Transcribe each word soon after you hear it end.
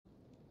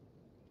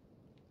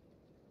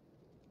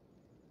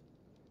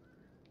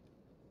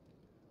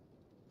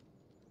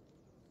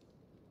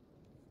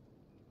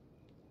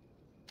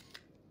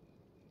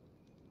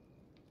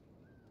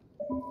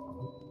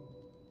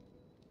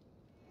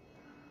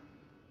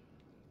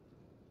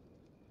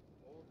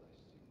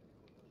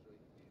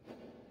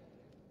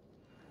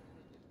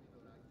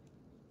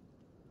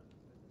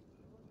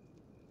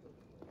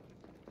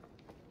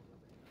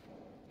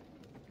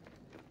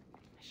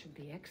should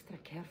be extra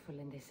careful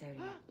in this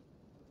area.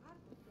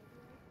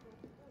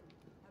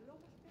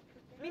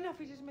 Μην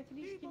αφήσεις με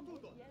θνήσεις και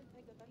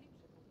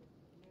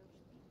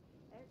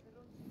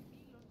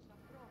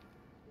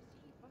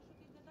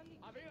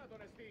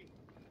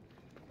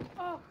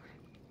Oh!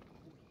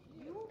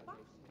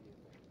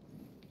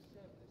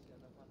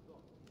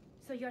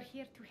 So you're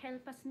here to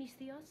help us,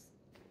 Misthios?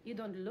 You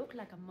don't look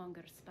like a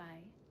monger spy.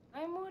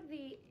 I'm more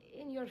the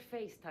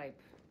in-your-face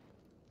type.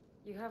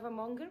 You have a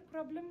monger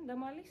problem,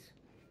 Damalis?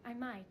 I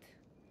might.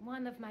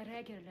 One of my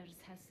regulars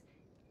has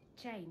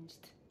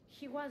changed.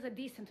 He was a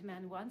decent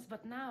man once,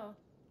 but now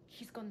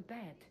he's gone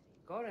bad.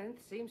 Corinth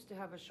seems to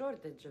have a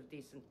shortage of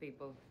decent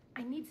people.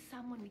 I need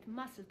someone with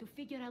muscle to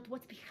figure out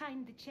what's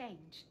behind the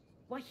change.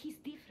 Why he's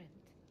different.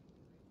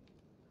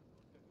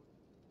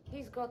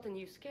 He's gotten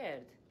you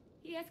scared.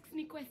 He asks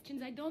me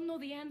questions I don't know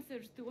the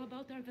answers to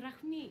about our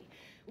drachmi,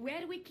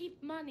 where we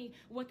keep money,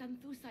 what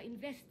Anthusa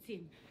invests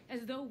in,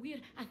 as though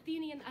we're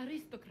Athenian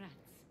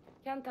aristocrats.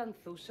 Can't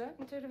Anthusa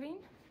intervene?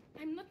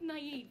 I'm not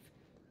naive.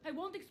 I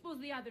won't expose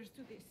the others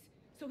to this,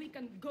 so we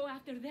can go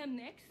after them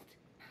next.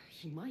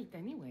 He might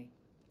anyway.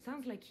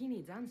 Sounds like he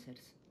needs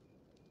answers.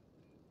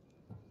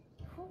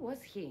 Who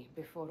was he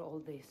before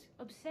all this?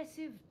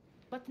 Obsessive,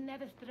 but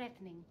never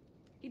threatening.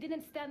 He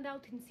didn't stand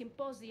out in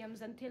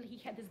symposiums until he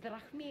had his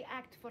drachmi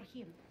act for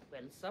him.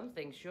 Well,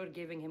 something's sure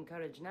giving him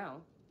courage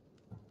now.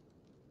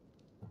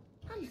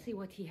 I'll see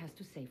what he has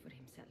to say for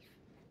himself.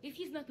 If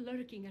he's not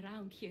lurking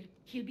around here,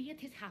 he'll be at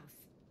his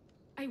house.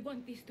 I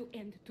want this to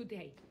end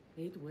today.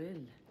 It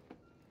will.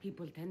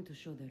 People tend to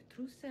show their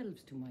true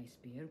selves to my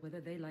spear,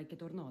 whether they like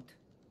it or not.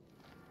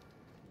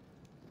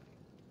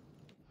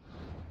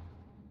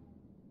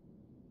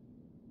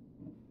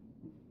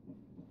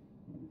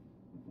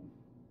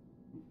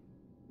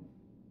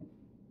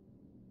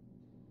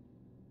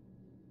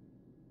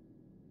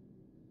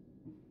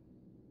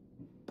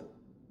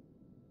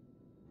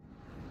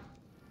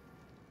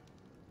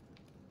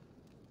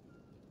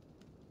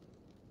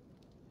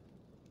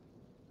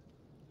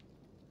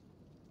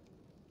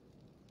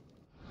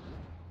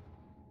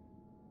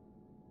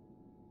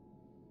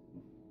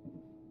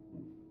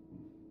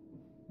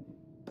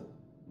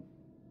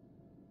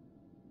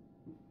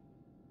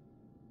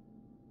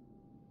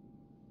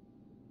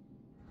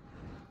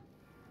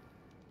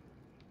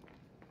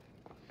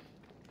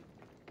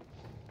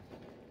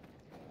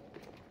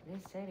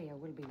 This area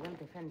will be well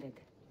defended.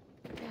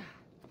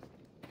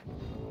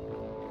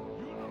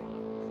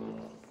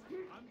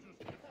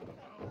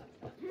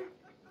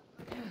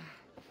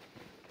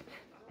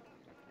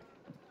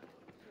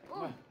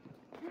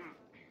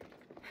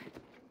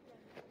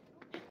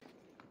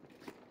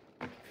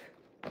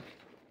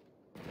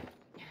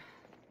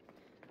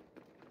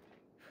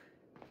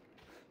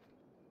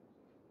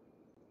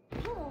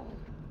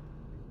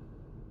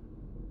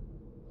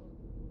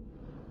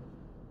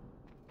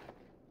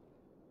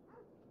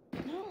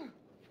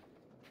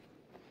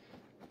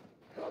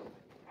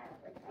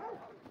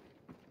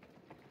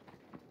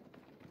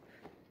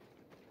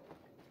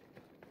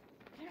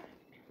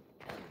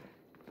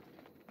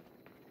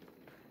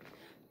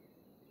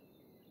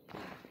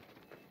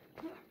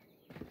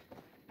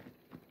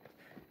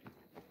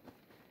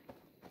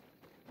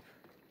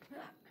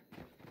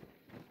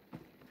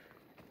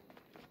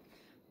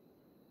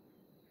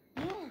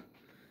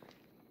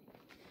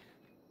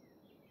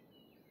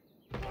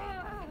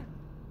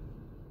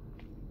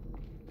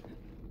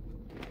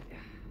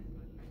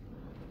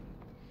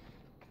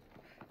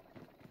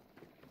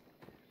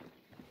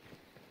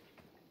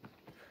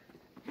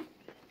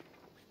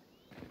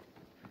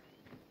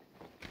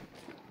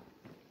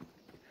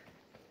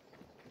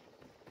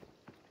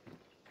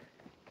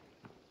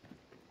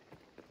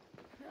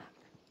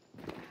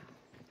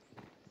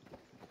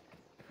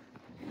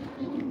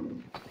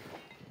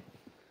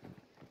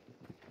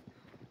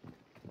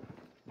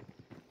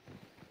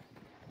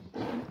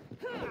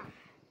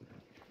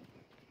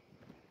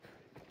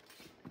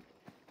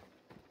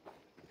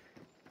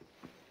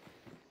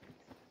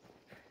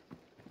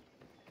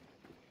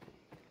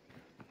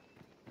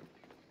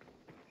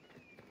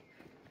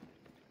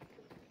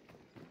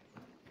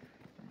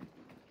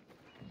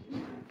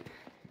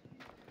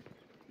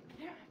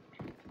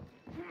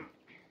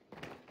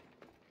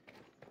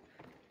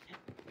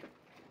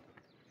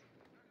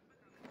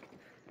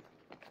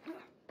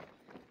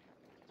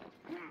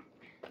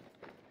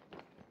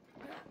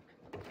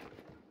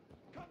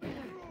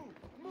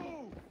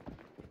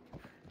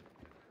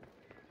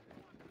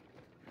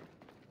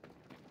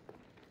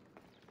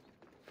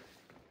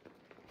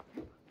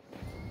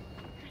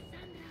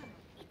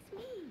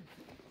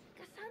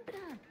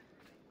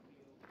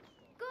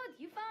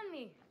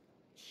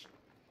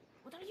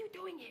 What are you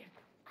doing here?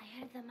 I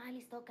heard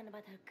Damalis talking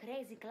about her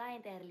crazy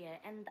client earlier,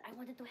 and I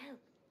wanted to help.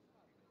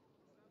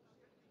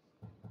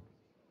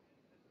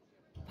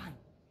 Fine.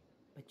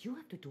 But you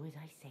have to do as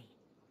I say.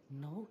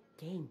 No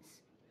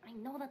games. I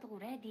know that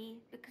already,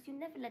 because you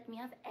never let me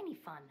have any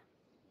fun.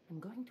 I'm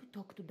going to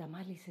talk to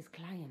Damalis'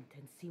 client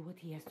and see what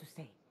he has to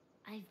say.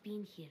 I've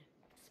been here,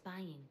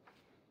 spying,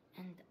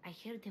 and I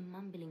heard him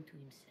mumbling to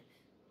himself.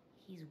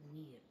 He's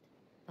weird.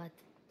 But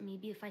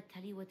maybe if I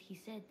tell you what he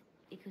said,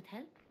 it could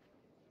help?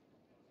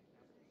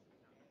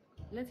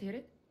 Let's hear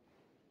it.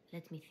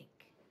 Let me think.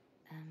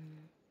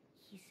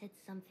 He said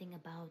something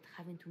about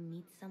having to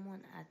meet someone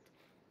at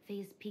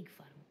Faye's pig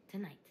farm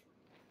tonight.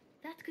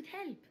 That could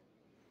help.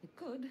 It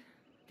could.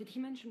 Did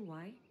he mention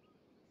why?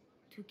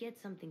 To get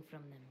something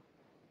from them.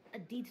 A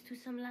deed to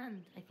some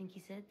land, I think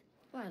he said.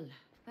 Well,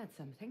 that's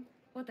something.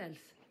 What else?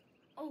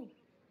 Oh,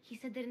 he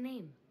said their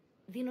name.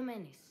 The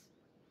Nomenes.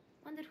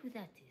 Wonder who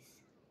that is.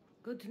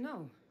 Good to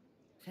know.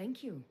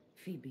 Thank you,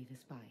 Phoebe the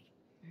spy.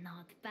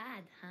 Not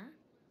bad, huh?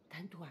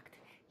 Time to act.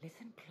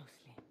 Listen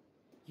closely.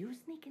 You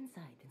sneak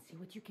inside and see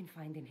what you can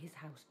find in his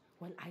house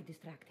while I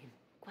distract him.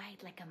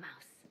 Quiet like a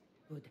mouse.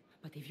 Good.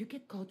 But if you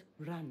get caught,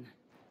 run.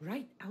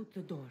 Right out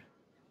the door.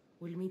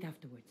 We'll meet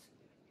afterwards.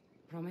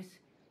 Promise?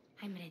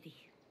 I'm ready.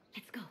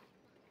 Let's go.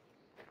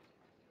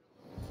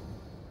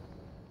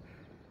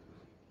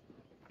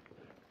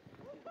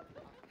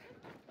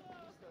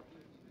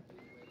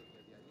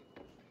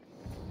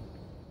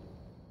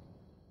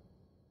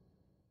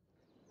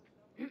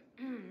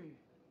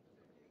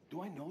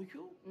 Do I know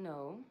you?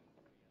 No,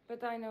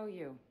 but I know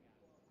you.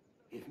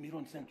 If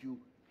Miron sent you,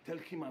 tell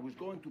him I was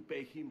going to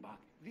pay him back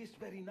this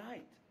very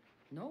night.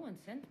 No one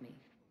sent me.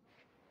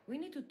 We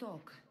need to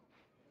talk.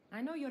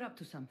 I know you're up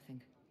to something.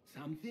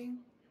 Something?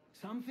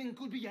 Something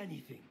could be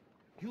anything.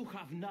 You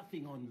have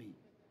nothing on me.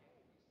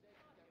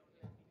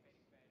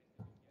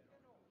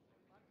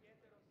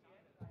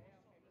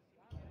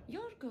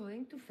 You're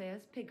going to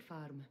Fair's pig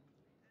farm.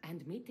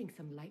 And meeting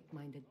some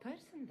like-minded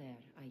person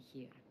there, I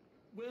hear.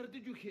 Where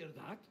did you hear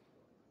that?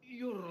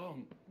 You're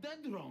wrong. Dead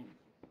wrong.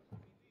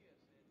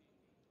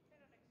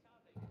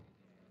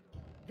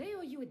 They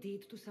owe you a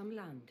deed to some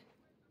land.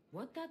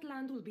 What that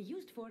land will be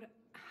used for,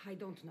 I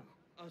don't know.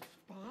 A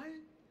spy?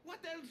 What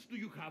else do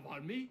you have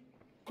on me?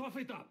 Cough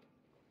it up.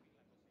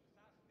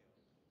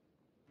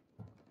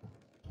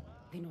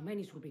 The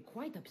Nomenis will be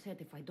quite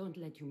upset if I don't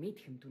let you meet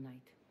him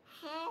tonight.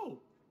 How?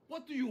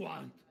 What do you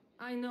want?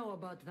 I know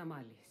about the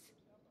Malis.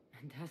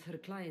 And as her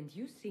client,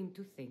 you seem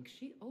to think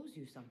she owes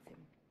you something.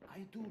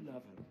 I do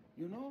love her,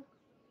 you know?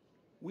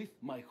 With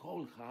my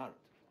whole heart.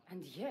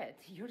 And yet,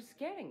 you're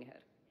scaring her.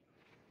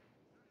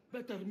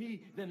 Better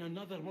me than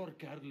another more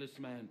careless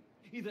man.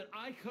 Either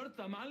I hurt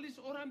Tamalis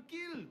or I'm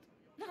killed.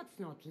 That's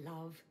not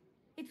love.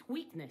 It's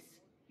weakness.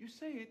 You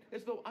say it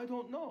as though I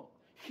don't know.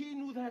 He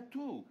knew that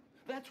too.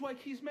 That's why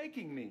he's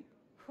making me.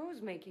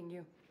 Who's making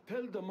you?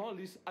 Tell the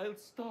Mollies I'll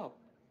stop.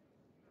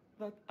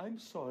 That I'm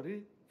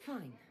sorry.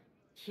 Fine.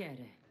 Here,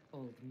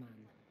 old man.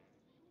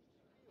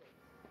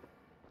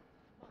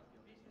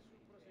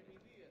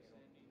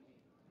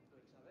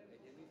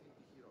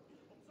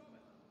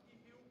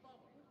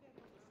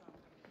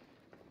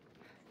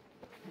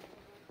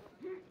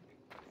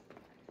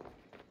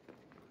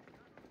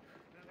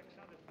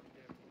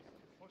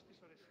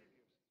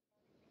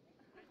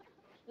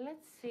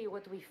 Let's see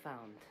what we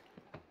found.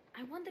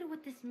 I wonder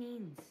what this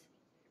means.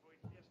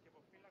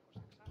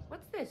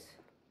 What's this?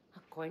 A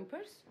coin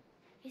purse?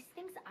 His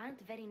things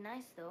aren't very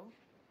nice, though.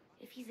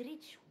 If he's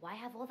rich, why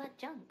have all that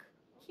junk?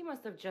 He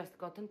must have just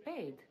gotten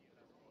paid.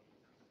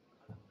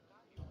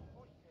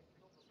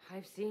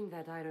 I've seen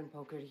that iron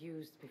poker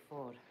used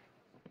before.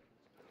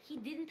 He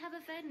didn't have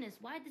a furnace.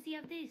 Why does he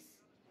have this?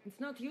 It's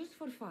not used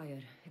for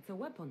fire. It's a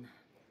weapon.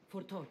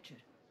 For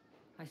torture.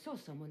 I saw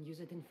someone use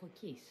it in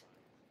Phokis.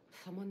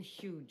 Someone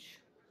huge.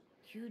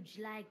 Huge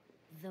like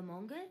the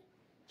monger?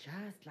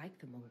 Just like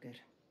the monger.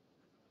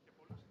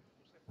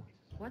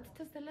 What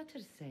does the letter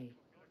say?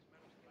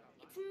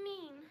 It's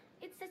mean.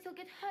 It says he'll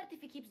get hurt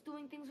if he keeps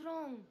doing things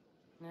wrong.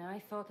 Yeah, I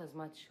thought as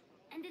much.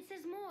 And it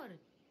says more.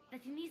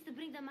 That he needs to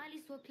bring the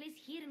Malis to a place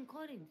here in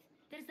Corinth.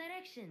 There's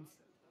directions.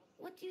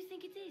 What do you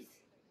think it is?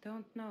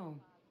 Don't know.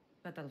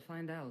 But I'll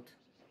find out.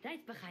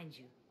 Right behind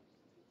you.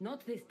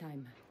 Not this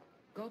time.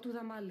 Go to the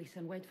Malis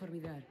and wait for me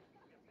there.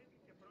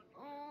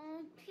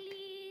 Oh,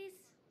 please.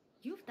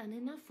 You've done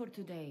enough for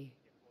today.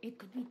 It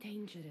could be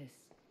dangerous.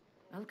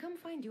 I'll come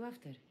find you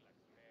after.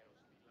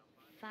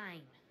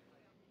 Fine.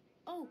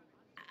 Oh,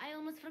 I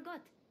almost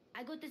forgot.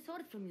 I got the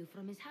sword from you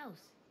from his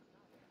house.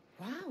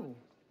 Wow.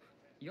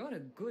 You're a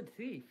good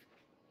thief.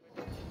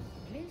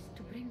 Place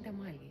to bring the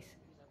Malis.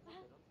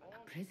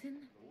 A prison?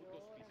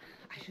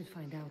 I should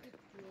find out.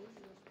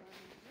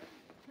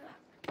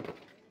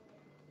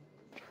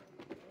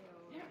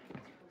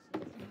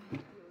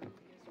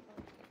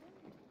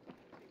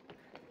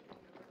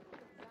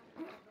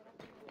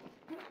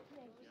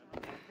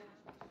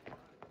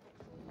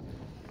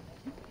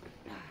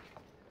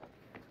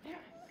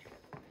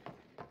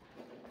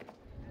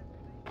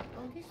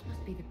 Oh, this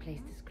must be the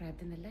place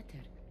described in the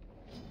letter.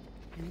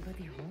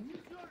 Anybody home?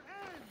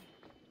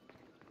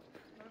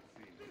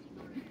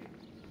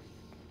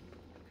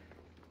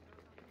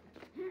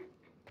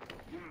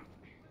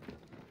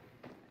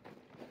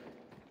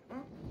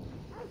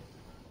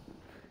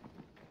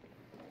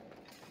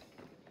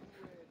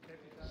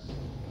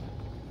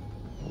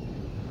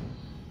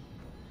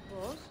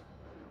 Boss?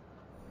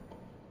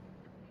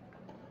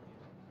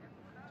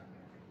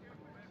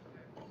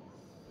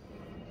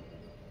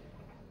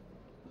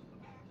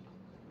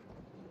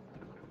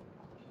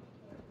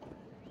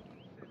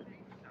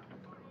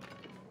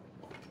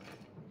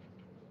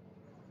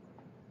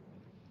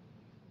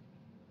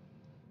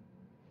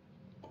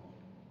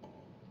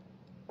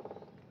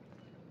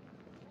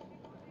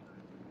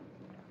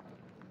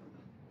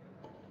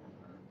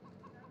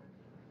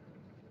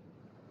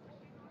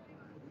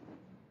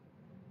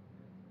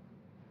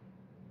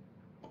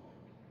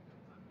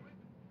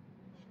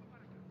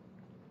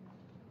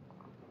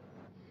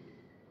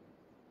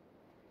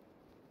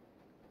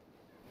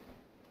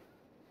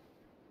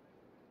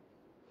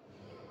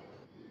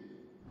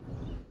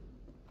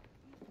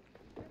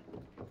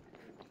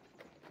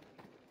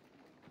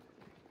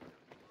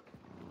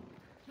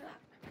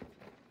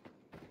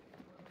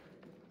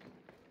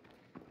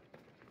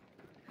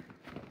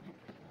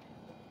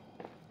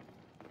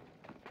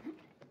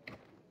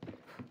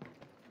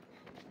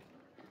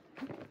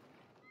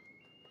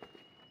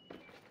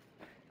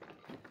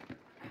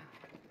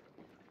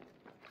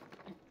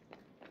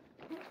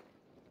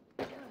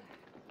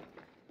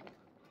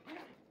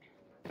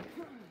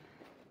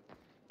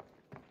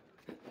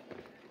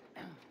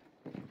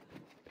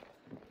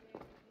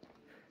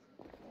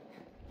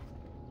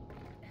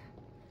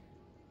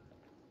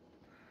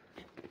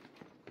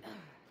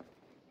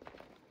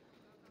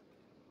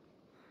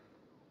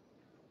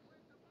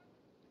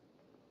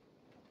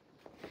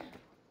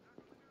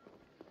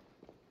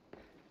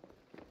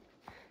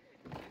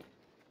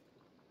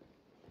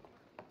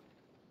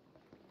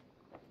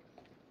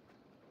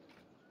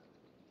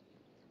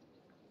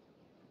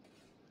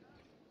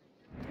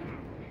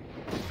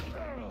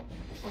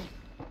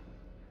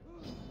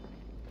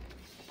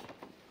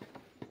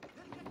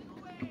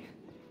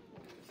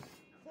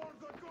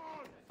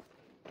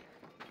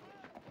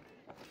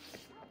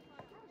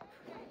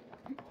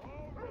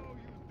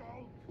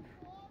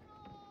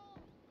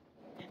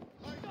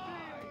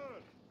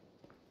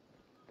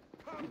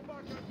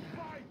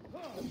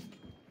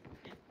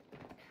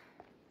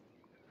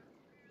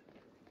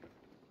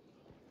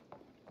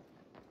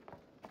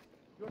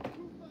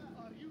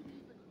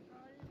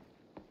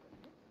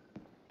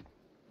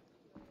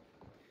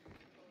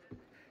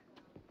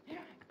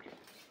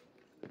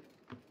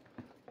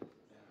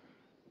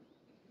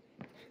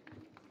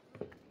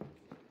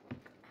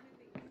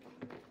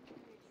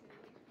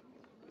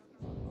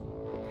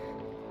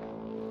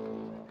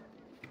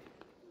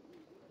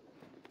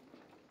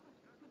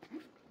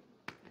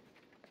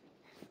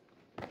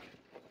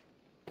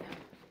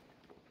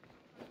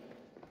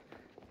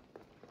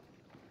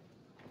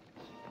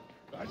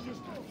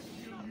 just have to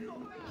steal you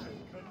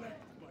and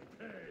collect my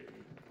pay.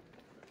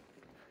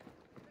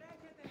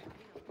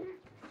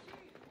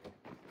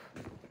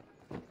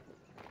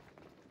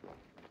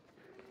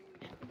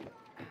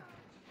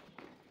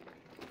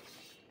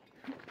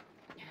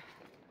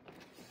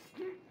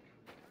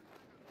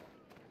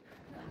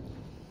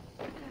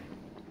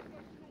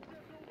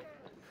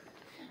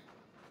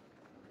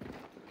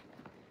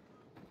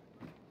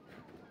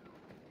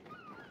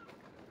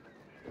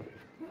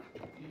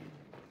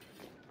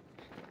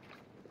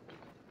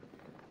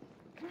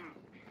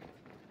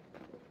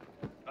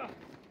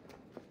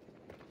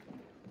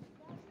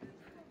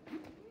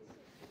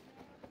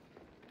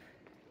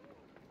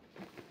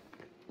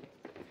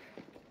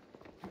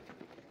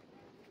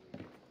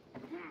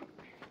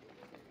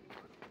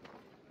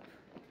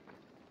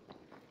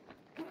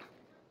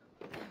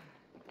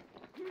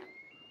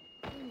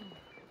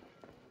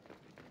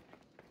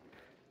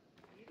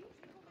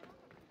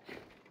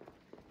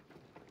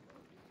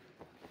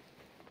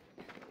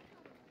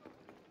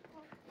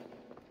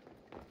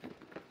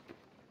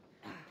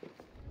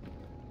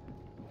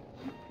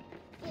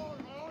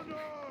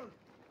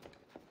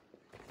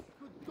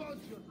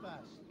 God's your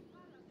best.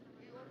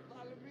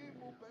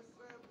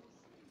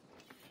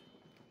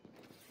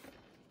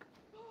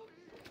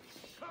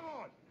 Come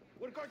on!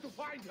 We're going to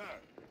find her!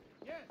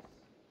 Yes.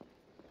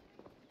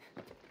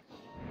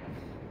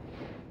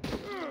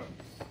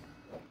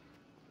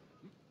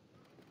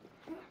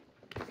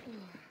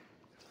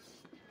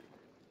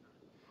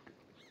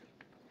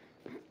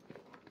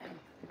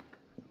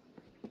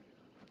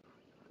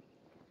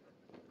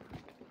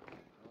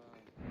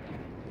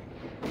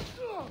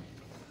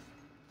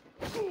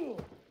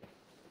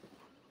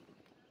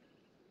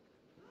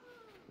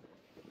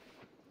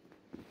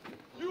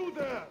 You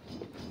there!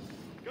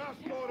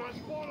 Gaspar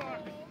and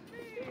Polak!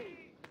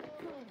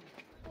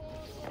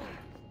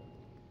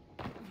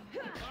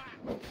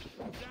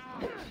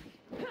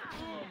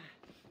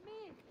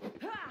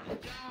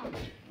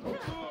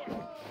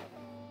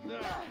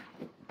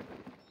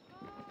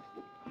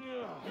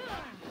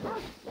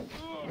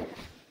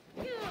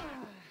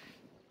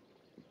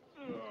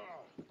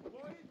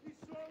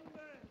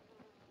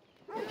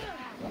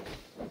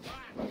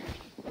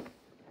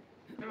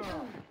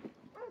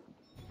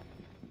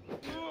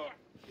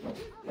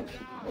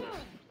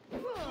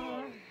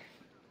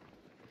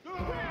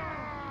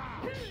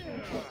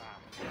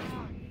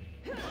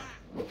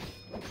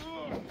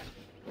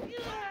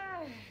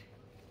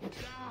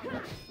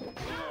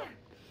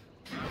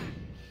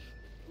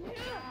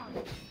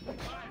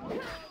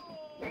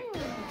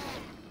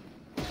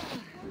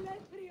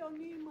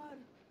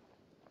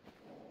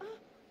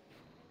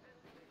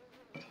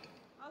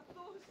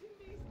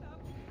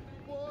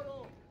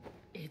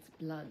 It's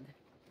blood.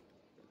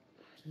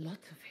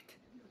 Lots of it.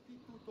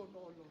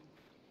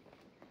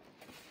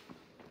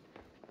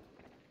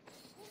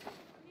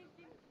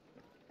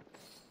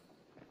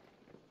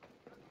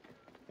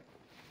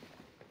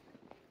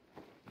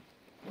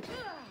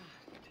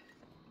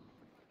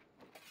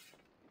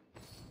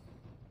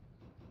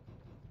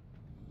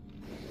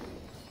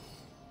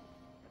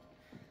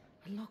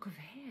 A lock of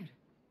hair.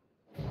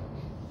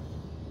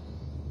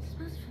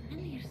 Smells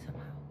familiar somehow.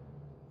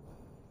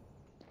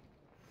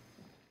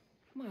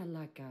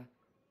 Malaka,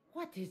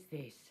 what is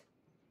this?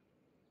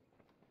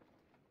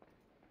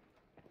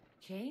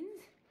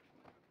 Chains?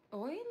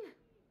 Oil?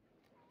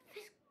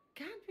 This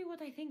can't be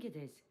what I think it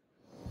is.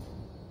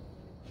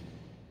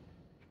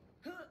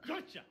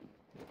 Gotcha!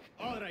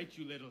 All right,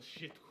 you little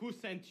shit. Who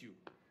sent you?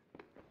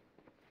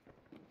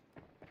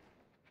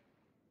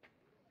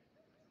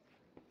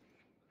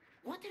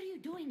 What are you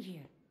doing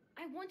here?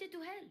 I wanted to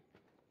help.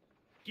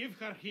 Give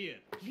her here.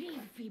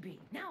 Leave, Phoebe,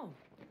 now!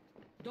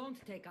 Don't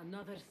take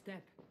another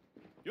step.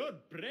 You're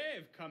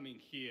brave coming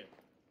here.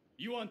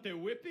 You want a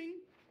whipping?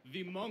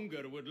 The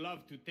monger would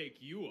love to take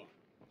you on.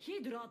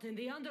 He'd rot in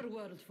the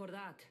underworld for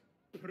that.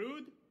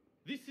 Prude,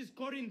 this is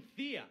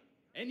Corinthia.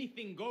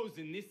 Anything goes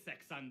in this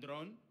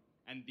Sexandron,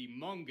 and the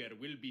monger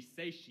will be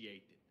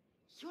satiated.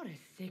 You're as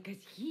sick as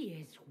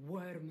he is,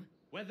 worm.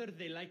 Whether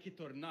they like it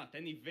or not,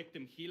 any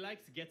victim he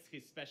likes gets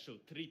his special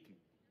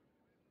treatment.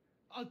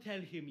 I'll tell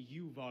him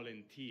you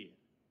volunteer.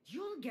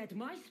 You'll get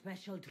my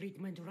special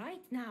treatment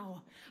right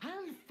now.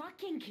 I'll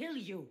fucking kill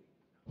you.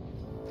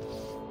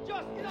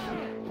 Just get out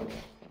of it!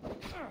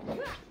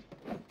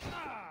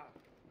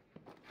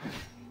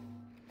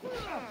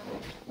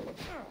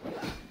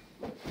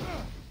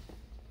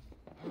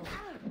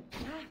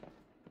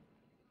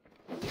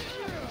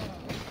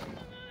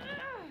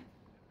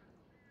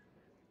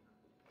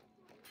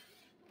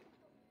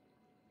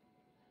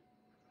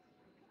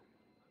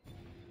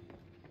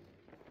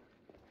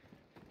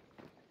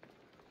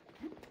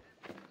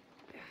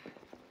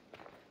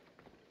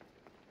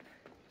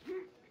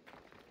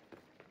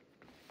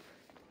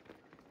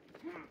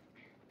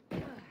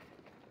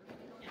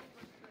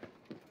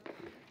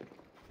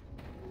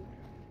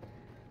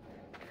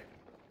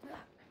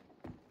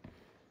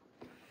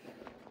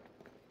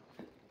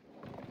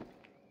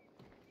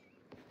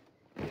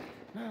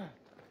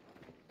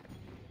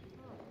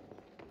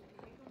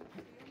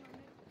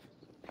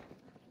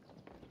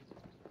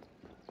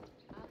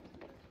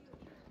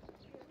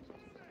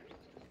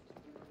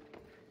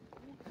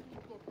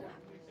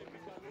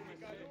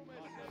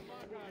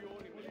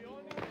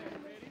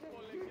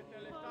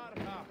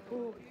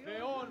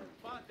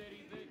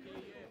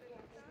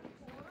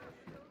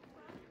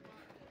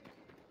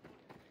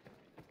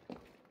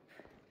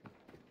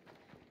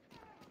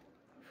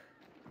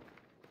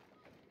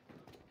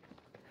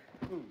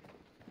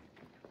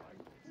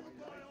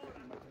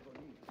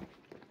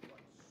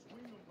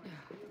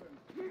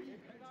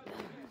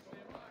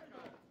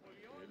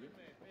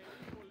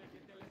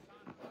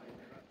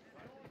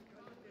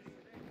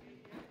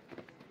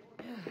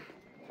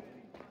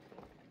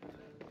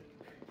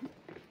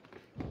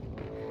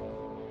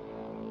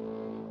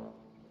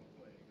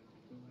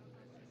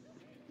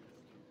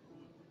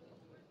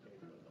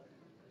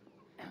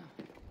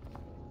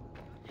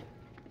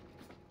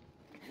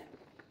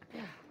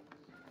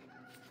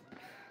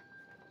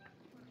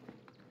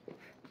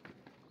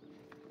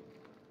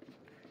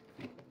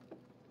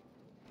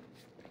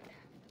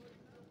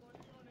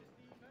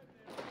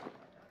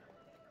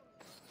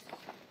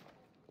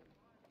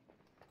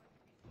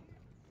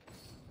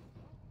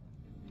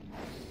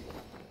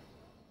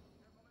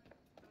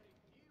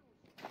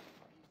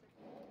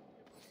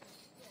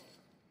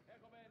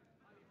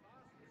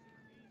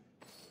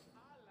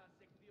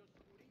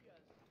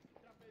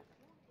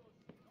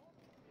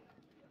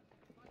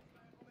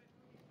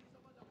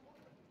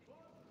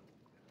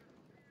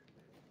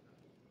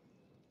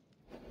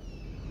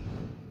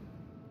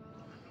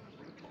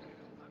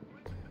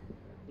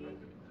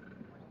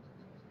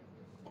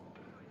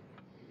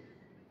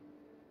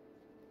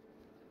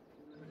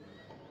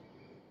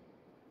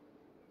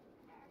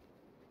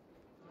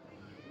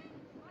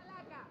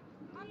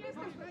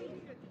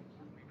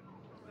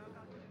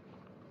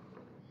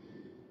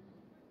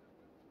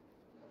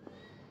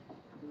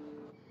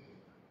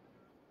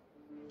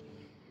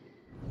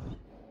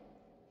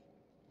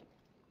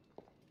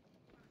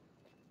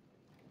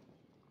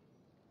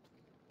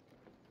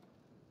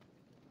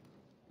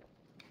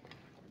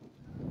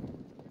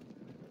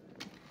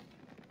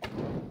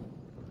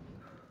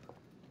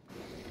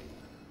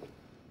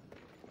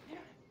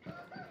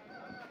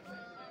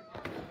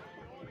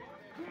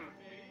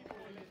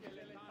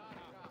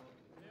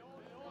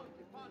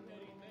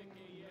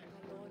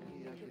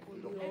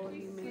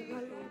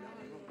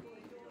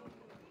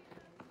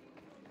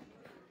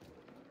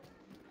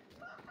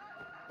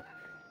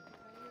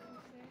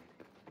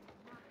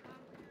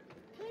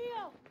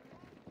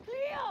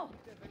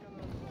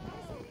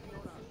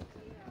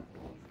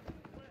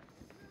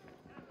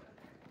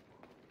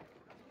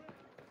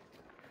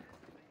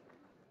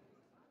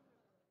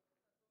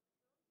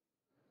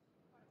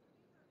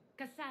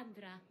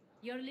 Cassandra,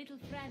 your little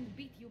friend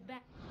beat you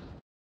back.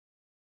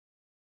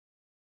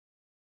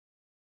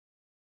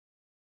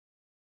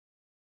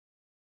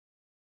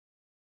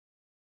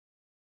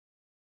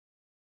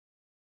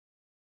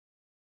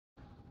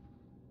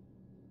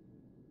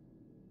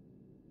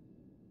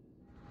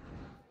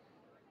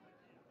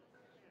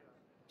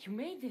 You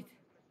made it.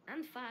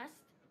 And fast.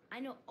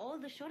 I know all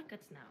the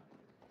shortcuts now.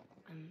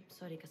 I'm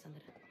sorry,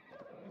 Cassandra.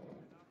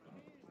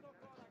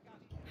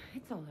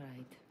 It's all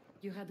right.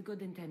 You had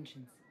good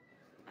intentions.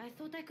 I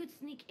thought I could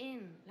sneak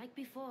in, like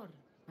before.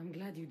 I'm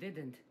glad you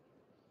didn't.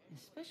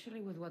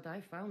 Especially with what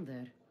I found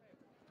there.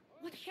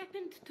 What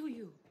happened to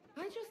you?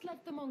 I just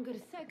left the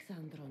Monger's sex,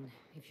 Andron,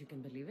 if you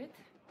can believe it.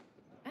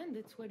 And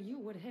it's where you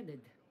were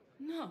headed.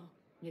 No.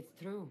 It's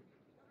true.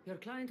 Your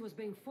client was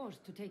being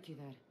forced to take you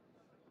there.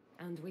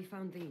 And we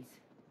found these.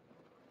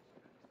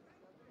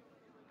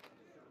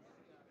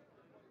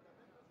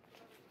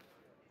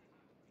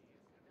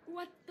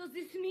 What does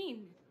this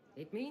mean?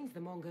 It means the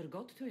Monger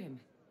got to him.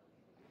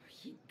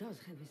 He does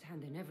have his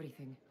hand in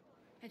everything.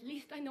 At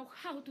least I know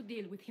how to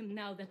deal with him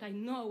now that I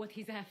know what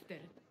he's after.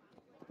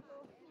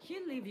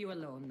 He'll leave you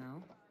alone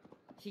now.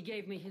 He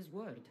gave me his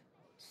word.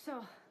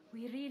 So,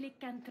 we really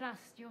can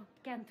trust you,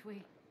 can't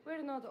we?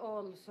 We're not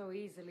all so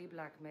easily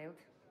blackmailed.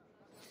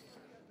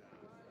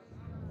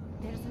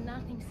 There's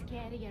nothing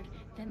scarier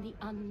than the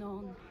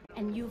unknown,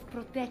 and you've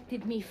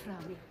protected me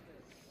from it.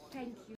 Thank you.